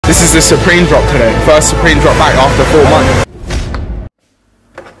This is the Supreme drop today. First Supreme drop back after 4 months.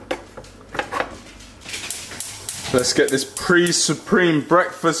 Let's get this pre-Supreme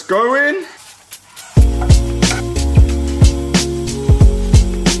breakfast going.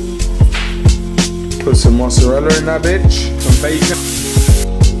 Put some mozzarella in that bitch, some bacon.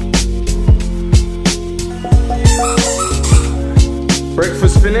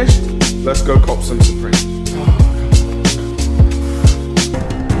 Breakfast finished, let's go cop some Supreme.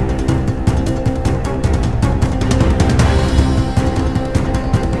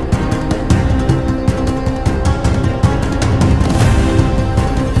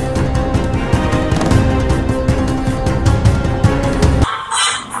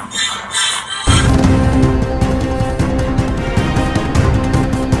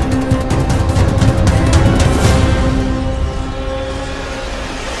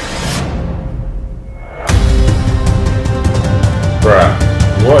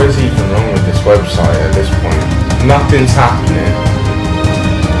 What is even wrong with this website at this point? Nothing's happening.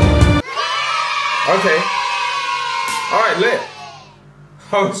 Okay. Alright, lit.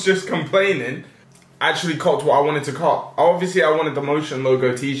 I was just complaining. Actually copped what I wanted to cop. Obviously I wanted the Motion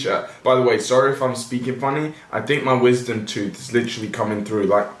logo t-shirt. By the way, sorry if I'm speaking funny. I think my wisdom tooth is literally coming through.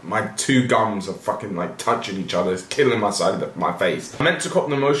 Like, my two gums are fucking like touching each other. It's killing my side of my face. I meant to cop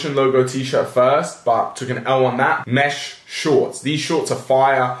the Motion logo t-shirt first, but took an L on that. Mesh shorts. These shorts are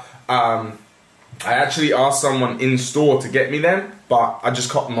fire. I actually asked someone in store to get me them, but I just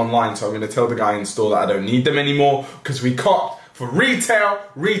copped them online, so I'm going to tell the guy in store that I don't need them anymore, because we copped for retail.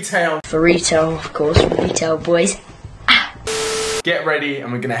 For retail, of course, retail boys. Get ready,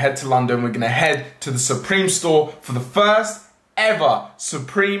 and we're going to head to London. We're going to head to the Supreme store for the first ever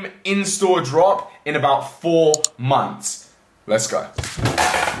Supreme in-store drop in about 4 months. Let's go.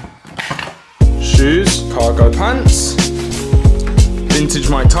 Shoes, cargo pants. Vintage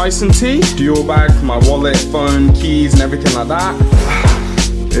Mike Tyson tee, dual bag for my wallet, phone, keys and everything like that.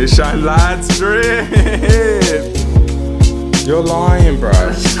 It's shine lads drip. You're lying, bro.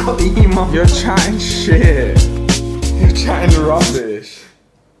 I just got the email. You're chatting shit. You're chatting rubbish.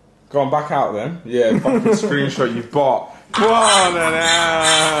 Go on, back out then. Yeah, fucking screenshot you bought. What an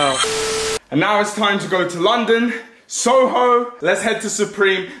hell. And now it's time to go to London. Soho, let's head to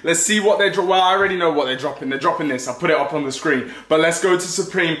Supreme. Let's see what they're dropping. Well, I already know what they're dropping. They're dropping this. I'll put it up on the screen. But let's go to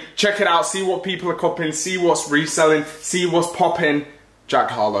Supreme, check it out, see what people are copying, see what's reselling, see what's popping. Jack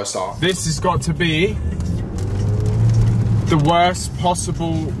Harlow style. This has got to be the worst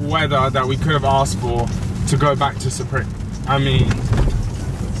possible weather that we could have asked for to go back to Supreme. I mean,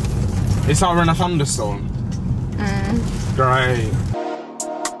 it's like we're in a thunderstorm. Great.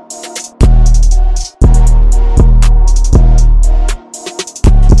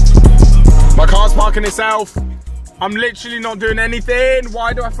 My car's parking itself. I'm literally not doing anything.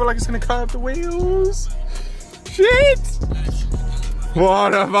 Why do I feel like it's gonna curb the wheels? Shit!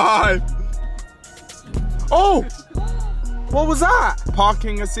 What a vibe! Oh! What was that?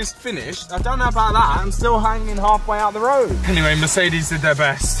 Parking assist finished. I don't know about that. I'm still hanging halfway out the road. Anyway, Mercedes did their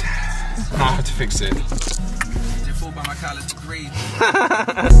best. I had to fix it.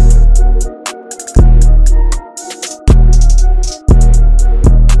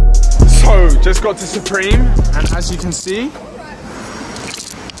 So, just got to Supreme, and as you can see,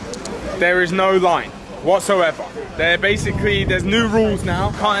 there is no line whatsoever. There's new rules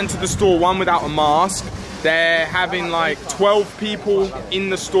now. Can't enter the store, one, without a mask. They're having like 12 people in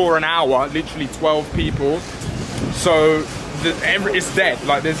the store an hour, literally 12 people. So it's dead,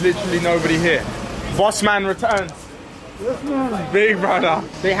 like there's literally nobody here. Boss man returns. Big brother.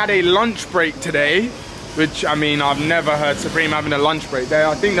 They had a lunch break today, which, I mean, I've never heard Supreme having a lunch break.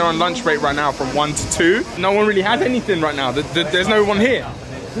 I think they're on lunch break right now from 1 to 2. No one really has anything right now. There's no one here.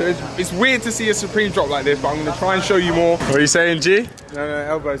 So it's weird to see a Supreme drop like this, but I'm going to try and show you more. What are you saying, G? No,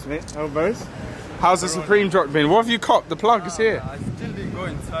 elbows, mate, elbows. How's the Supreme drop been? What have you copped? The plug is here. I still didn't go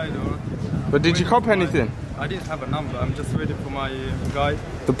inside, or... But did you cop anything? I didn't have a number. I'm just waiting for my guy.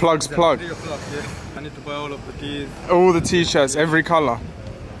 The plug's plug? 3 o'clock, yeah. I need to buy all of the tees. All the t-shirts, every colour?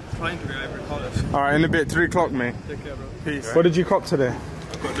 Trying to get every colour. Alright, in a bit, 3 o'clock, mate. Take care, bro. Peace. Right. What did you cop today?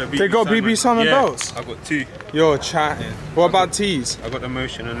 They got BB Simon belts? I got 2. You're chatting. Yeah. What about tees? I got the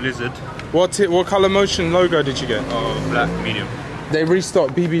Motion and Lizard. What colour Motion logo did you get? Oh, black, medium. They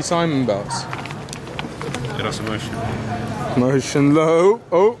restocked BB Simon belts. Yeah, that's a Motion. Motion low.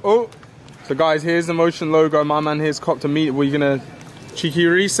 Oh. So guys, here's the Motion logo. My man here's copped a meet. Were you gonna cheeky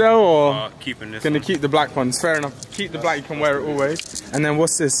resell or keeping this? Gonna keep the black ones. Fair enough. Keep the black. You can wear it always. And then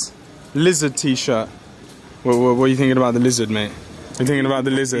what's this? Lizard t-shirt. What are you thinking about the lizard, mate? You're thinking about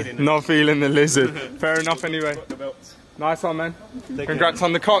the lizard. Not feeling the lizard. Fair enough. Anyway. Nice one, man. Congrats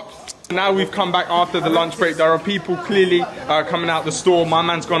on the cop. Now we've come back after the lunch break. There are people clearly coming out the store. My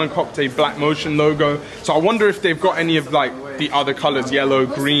man's gone and copped a Black Motion logo. So I wonder if they've got any of like the other colors, yellow,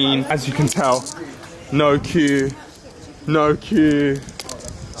 green. As you can tell, no queue, no queue.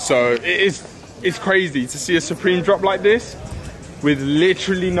 So it's crazy to see a Supreme drop like this with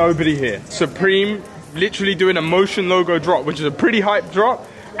literally nobody here. Supreme literally doing a Motion logo drop, which is a pretty hype drop,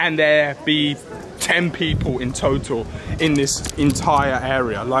 and there be 10 people in total in this entire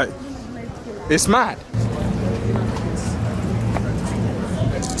area. Like, it's mad.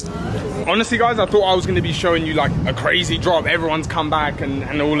 Honestly, guys, I thought I was going to be showing you like a crazy drop. Everyone's come back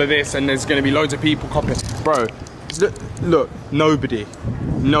and all of this, and there's going to be loads of people copying. Bro, look, nobody.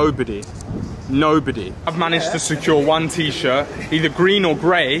 I've managed to secure one t-shirt, either green or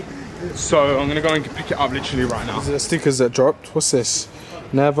grey, so I'm going to go and pick it up literally right now. These are the stickers that dropped. What's this?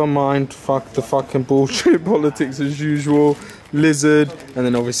 Never mind, fuck the fucking bullshit, politics as usual, lizard, and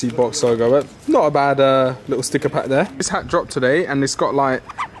then obviously box logo. But not a bad little sticker pack there. This hat dropped today, and it's got like,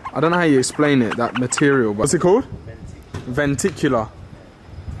 I don't know how you explain it, that material. What's it called? Venticular.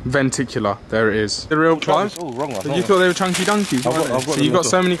 Venticular, there it is. The real club? You thought they were chunky donkeys? So you got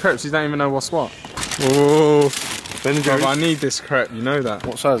so many crepes, you don't even know what's what. Oh, bro, I need this crepe, you know that.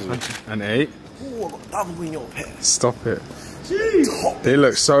 What size is it? An 8. Oh, I've got double in your pet. Stop it. They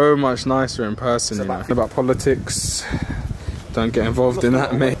look so much nicer in person, you know. About politics, don't get involved in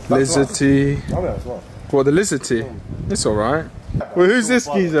that, mate. Lizard tea. What, the lizard tea? It's alright. Well, who's this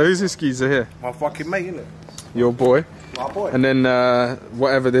geezer? Who's this geezer here? My fucking mate, innit? Your boy. My boy. And then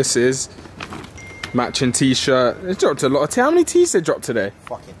whatever this is, matching t-shirt. It dropped a lot of tea. How many teas they dropped today?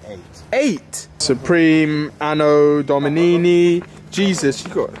 Fucking 8. 8. Supreme, Anno, Dominini. Jesus,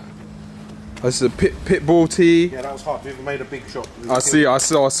 you got. This is a Pitbull tee. Yeah, that was hard. Vivian made a big shot. I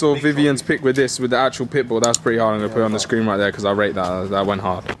saw Vivian's pic with this, with the actual Pitbull. That's pretty hard. I'm gonna put it on the screen right there because I rate that. That went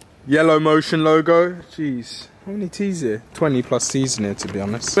hard. Yellow Motion logo. Jeez, how many tees here? 20 plus tees in here, to be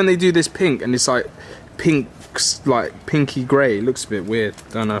honest. When they do this pink and it's like pink, like pinky grey, it looks a bit weird.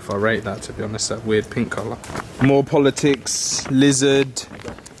 Don't know if I rate that, to be honest. That weird pink color. More politics. Lizard.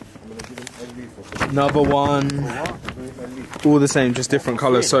 Another one. All the same, just different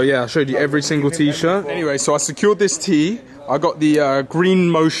colours. So yeah, I showed you every single t-shirt. Anyway, so I secured this tee. I got the Green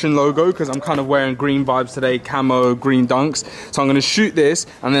Motion logo because I'm kind of wearing green vibes today, camo, green dunks. So I'm going to shoot this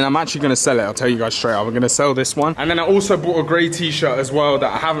and then I'm actually going to sell it. I'll tell you guys straight up, I'm going to sell this one. And then I also bought a grey t-shirt as well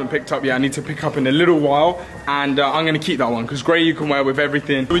that I haven't picked up yet. I need to pick up in a little while, and I'm going to keep that one because grey you can wear with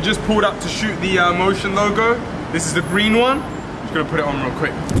everything. We just pulled up to shoot the Motion logo. This is the green one. I'm just going to put it on real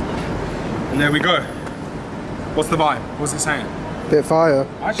quick. And there we go. What's the vibe? What's it saying? Bit fire.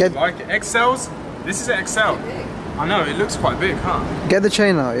 I actually like it. XLs? This is an XL. I know, it looks quite big, huh? Get the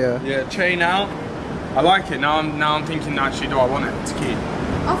chain out, yeah. Yeah, chain out. I like it. Now I'm thinking, actually, do I want it to keep?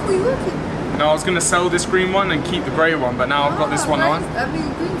 I thought you were keeping. No, I was going to sell this green one and keep the grey one, but now I've got this one on. I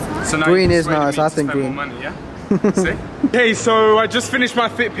mean, green's nice. So now green is nice, I think green. More money, yeah? See? Okay, so I just finished my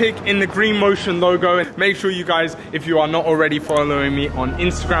fit pick in the Green Motion logo. And make sure you guys, if you are not already following me on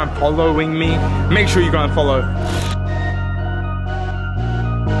Instagram, make sure you go and follow.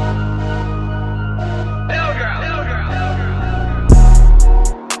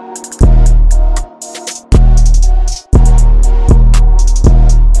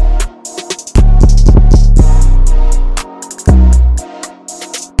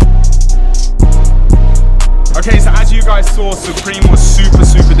 Okay, so as you guys saw, Supreme was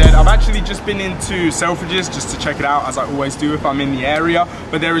super dead. I've actually just been into Selfridges just to check it out, as I always do if I'm in the area.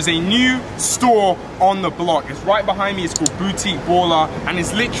 But there is a new store on the block. It's right behind me. It's called Boutique Baller, and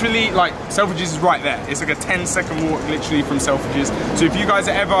it's literally like Selfridges is right there. It's like a 10-second walk literally from Selfridges. So if you guys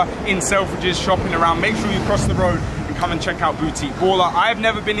are ever in Selfridges shopping around, make sure you cross the road and come and check out Boutique Baller. I've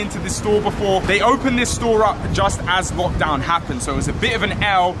never been into this store before. They opened this store up just as lockdown happened, so it was a bit of an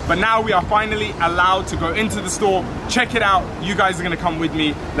L, but now we are finally allowed to go into the store, check it out. You guys are gonna come with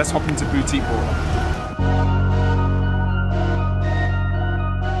me. Let's hop into Boutique Baller.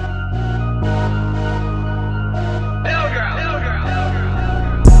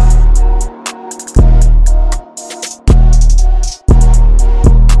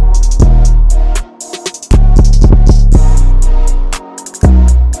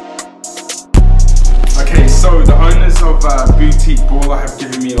 So the owners of Boutique Baller have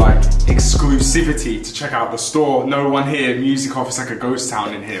given me like exclusivity to check out the store. No one here, music off, it's like a ghost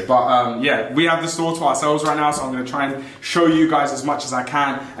town in here. But yeah, we have the store to ourselves right now, so I'm gonna try and show you guys as much as I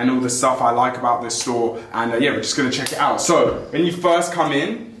can and all the stuff I like about this store. And yeah, we're just gonna check it out. So when you first come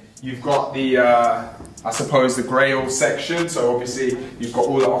in, you've got the, I suppose the Grail section. So obviously you've got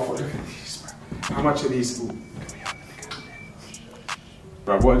all the offer. Look at these, bro. How much are these? Ooh, look at me up.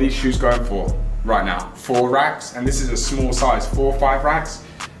 Bro, what are these shoes going for right now? 4 racks, and this is a small size, 4 or 5 racks.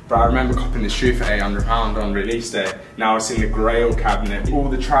 But I remember copping this shoe for £800 on release day. Now it's in the Grail cabinet. All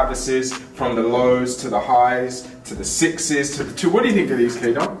the Travises, from the lows to the highs, to the 6s, to the 2. What do you think of these,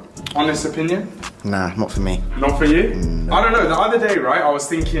 Kaden? Honest opinion? Nah, not for me. Not for you? No. I don't know, the other day, right, I was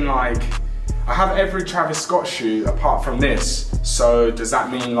thinking like, I have every Travis Scott shoe apart from this. So does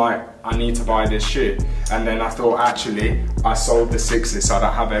that mean like, I need to buy this shoe? And then I thought, actually, I sold the 6s, so I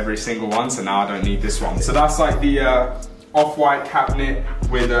don't have every single one, so now I don't need this one. So that's like the off-white cabinet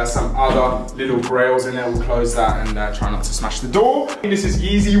with some other little grails in there. We'll close that and try not to smash the door. This is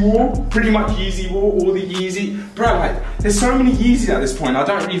Yeezy wall, pretty much Yeezy wall, all the Yeezy. Bro, like, there's so many Yeezys at this point. I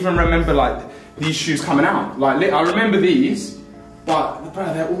don't even remember like these shoes coming out. Like, I remember these, but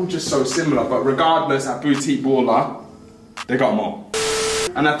bro, they're all just so similar. But regardless, at Boutique Baller, they got more.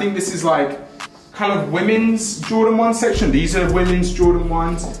 And I think this is like, kind of women's Jordan 1 section. These are women's Jordan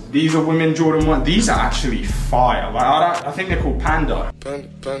 1s. These are women Jordan 1. These are actually fire. Like, I think they're called Panda.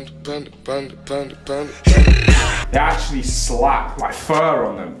 They actually slap, like fur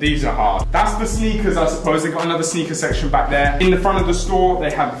on them. These are hard. That's the sneakers, I suppose. They got another sneaker section back there. In the front of the store,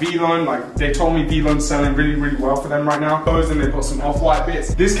 they have V-Lone. Like, they told me V-Lone's selling really, really well for them right now. Those, and they've got some off-white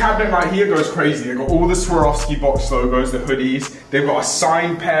bits. This cabinet right here goes crazy. They've got all the Swarovski box logos, the hoodies. They've got a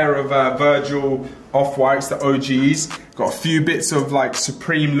signed pair of Virgil off-whites, the OGs. Got a few bits of like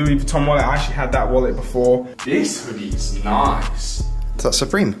Supreme Louis Vuitton wallet. I actually had that wallet before. This hoodie's nice. Is that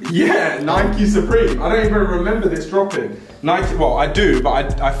Supreme? Yeah, Nike Supreme. I don't even remember this dropping. Nike, well, I do,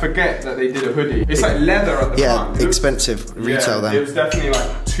 but I forget that they did a hoodie. It's like leather at the front. Yeah, expensive retail then. It was definitely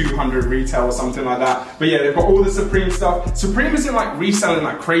like 200 retail or something like that. But yeah, they've got all the Supreme stuff. Supreme isn't like reselling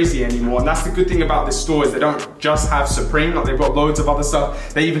like crazy anymore, and that's the good thing about this store is they don't just have Supreme, like they've got loads of other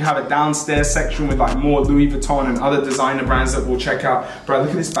stuff. They even have a downstairs section with like more Louis Vuitton and other designer brands that we'll check out. Bro, look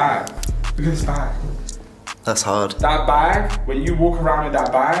at this bag. Look at this bag. That's hard. That bag, when you walk around with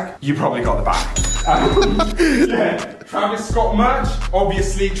that bag, you probably got the bag. Yeah, Travis Scott merch.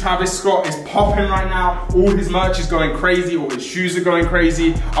 Obviously, Travis Scott is popping right now. All his merch is going crazy. All his shoes are going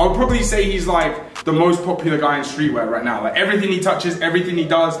crazy. I would probably say he's like the most popular guy in streetwear right now. Like everything he touches, everything he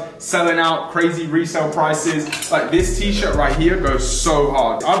does, selling out, crazy resale prices. Like this t-shirt right here goes so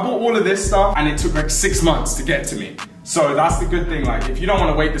hard. I bought all of this stuff and it took like 6 months to get to me. So that's the good thing, like if you don't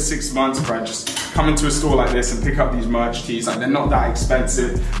want to wait the 6 months, bro, just come into a store like this and pick up these merch tees. Like they're not that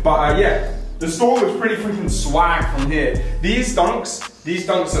expensive. But yeah, the store was pretty freaking swag from here. These dunks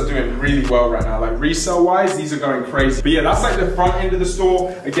are doing really well right now. Like resale wise, these are going crazy. But yeah, that's like the front end of the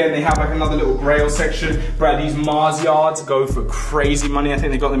store. Again, they have like another little grail section. Bro, these Mars yards go for crazy money. I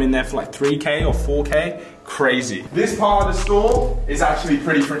think they got them in there for like 3K or 4K. Crazy. This part of the store is actually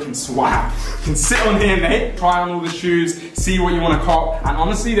pretty freaking swag. You can sit on here, mate, try on all the shoes, see what you want to cop. And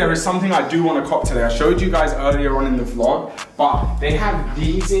honestly, there is something I do want to cop today. I showed you guys earlier on in the vlog, but they have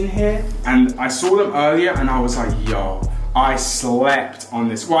these in here, and I saw them earlier, and I was like, yo, I slept on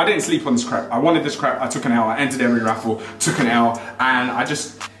this. Well, I didn't sleep on this crap. I wanted this crap. I took an L. I entered every raffle, took an L, and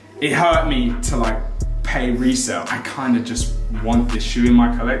it hurt me to like pay resale. I kind of just want this shoe in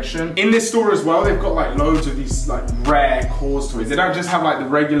my collection. In this store as well, they've got like loads of these like rare Cause toys. They don't just have like the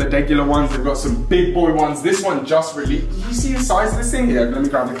regular ones. They've got some big boy ones. This one just released. Do you see the size of this thing? Here, let me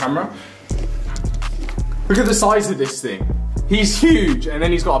grab the camera. Look at the size of this thing. He's huge, and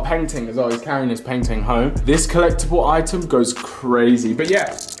then he's got a painting as well. He's carrying his painting home. This collectible item goes crazy. But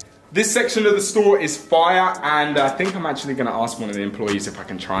yeah, this section of the store is fire, and I think I'm actually gonna ask one of the employees if I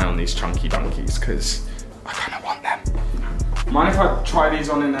can try on these chunky donkeys, because I kind of want them. Mind if I try these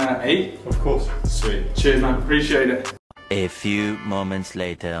on in 8? Of course. Sweet. Cheers, man. Appreciate it. A few moments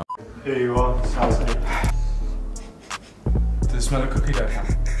later. Here you are. Sounds good. Does it smell of cookie dough?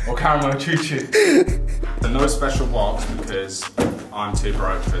 Or caramel choo-choo? So no special box because I'm too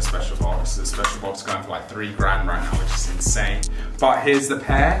broke for a special box. The special box is going for like 3 grand right now, which is insane. But here's the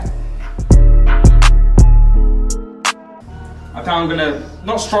pair. I think I'm gonna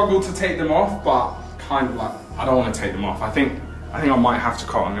not struggle to take them off, but kind of like, I don't want to take them off. I think I might have to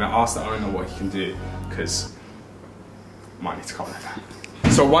call. I'm gonna ask the owner what he can do, because I might need to call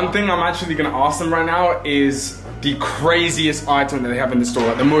them. So one thing I'm actually gonna ask them right now is the craziest item that they have in the store,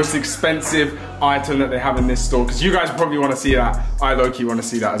 like the most expensive item that they have in this store, because you guys probably want to see that. I low-key want to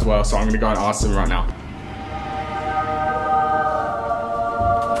see that as well, so I'm gonna go and ask them right now.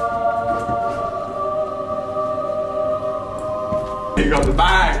 You got the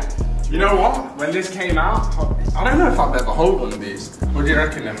bag. You know what? When this came out, I don't know if I've ever hold one of these. What do you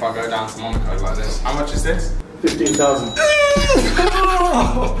reckon if I go down to Monaco like this? How much is this? 15,000.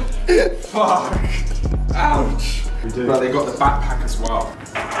 Oh, fuck. Ouch. We do. But they got the backpack as well.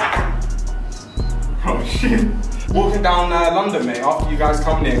 Oh shit. Walking down London, mate, after you guys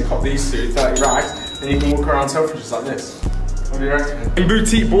come in and cop these two, 30 rags, then you can walk around Selfridges like this. What do you reckon? In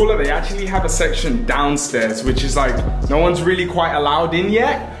Boutique Baller, they actually have a section downstairs, which is like, no one's really quite allowed in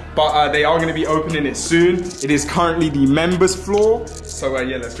yet, but they are gonna be opening it soon. It is currently the members floor. So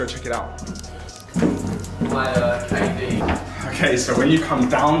yeah, let's go check it out. My KD. Okay, so when you come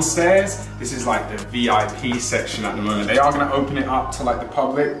downstairs, this is like the VIP section at the moment. They are gonna open it up to like the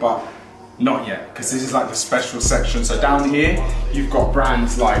public, but not yet, because this is like the special section. So down here, you've got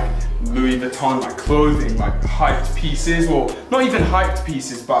brands like Louis Vuitton, like clothing, like hyped pieces, or not even hyped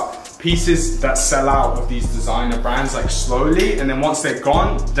pieces, but pieces that sell out of these designer brands like slowly, and then once they're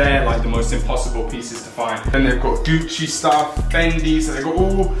gone, they're like the most impossible pieces to find. Then they've got Gucci stuff, Fendi, so they've got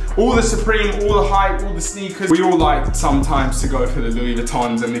all the Supreme, all the hype, all the sneakers. We all like sometimes to go for the Louis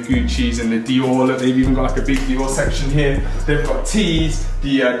Vuittons and the Guccis and the Dior. They've even got like a big Dior section here. They've got tees,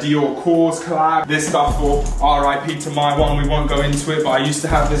 the Dior Kors collab, this duffel, RIP to my one, we won't go into it, but I used to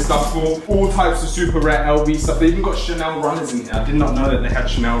have this duffel. All types of super rare LV stuff. They even got Chanel runners in here. I did not know that they had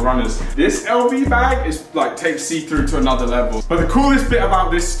Chanel runners. This LV bag is like takes see-through to another level. But the coolest bit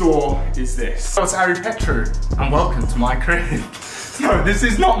about this store is this. So it's Ari Petru, and welcome to my crib. No, this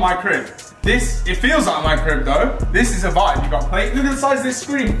is not my crib. This, it feels like my crib though. This is a vibe. You got play. Look at the size of this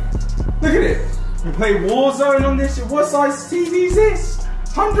screen. Look at it. You play Warzone on this. What size TV is this?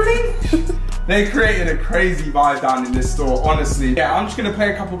 100 inch? They created a crazy vibe down in this store, honestly. Yeah, I'm just gonna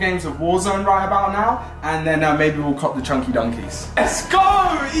play a couple games of Warzone right about now, and then maybe we'll cop the Chunky Donkeys. Let's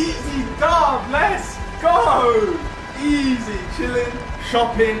go! Easy dub, let's go! Easy, chilling,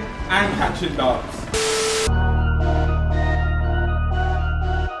 shopping, and catching dubs.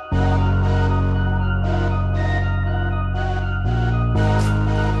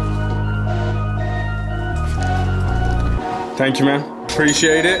 Thank you, man.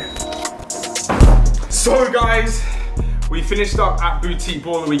 Appreciate it. So guys, we finished up at Boutique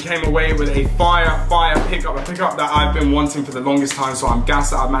Baller. We came away with a fire pickup, a pickup that I've been wanting for the longest time, so I'm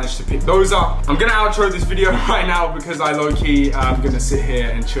gassed that I've managed to pick those up. I'm gonna outro this video right now because I low-key I'm gonna sit here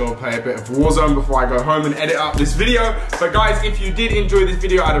and chill and play a bit of Warzone before I go home and edit up this video. But guys, if you did enjoy this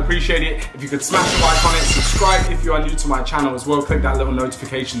video, I'd appreciate it if you could smash the like on it, subscribe if you are new to my channel as well, click that little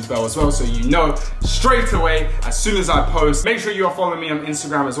notifications bell as well so you know straight away as soon as I post. Make sure you are following me on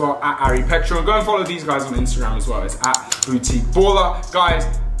Instagram as well, at Ari Petru, and go and follow these guys on Instagram as well. It's at Boutique Baller. Guys,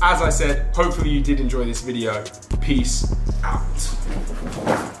 as I said, hopefully you did enjoy this video. Peace out.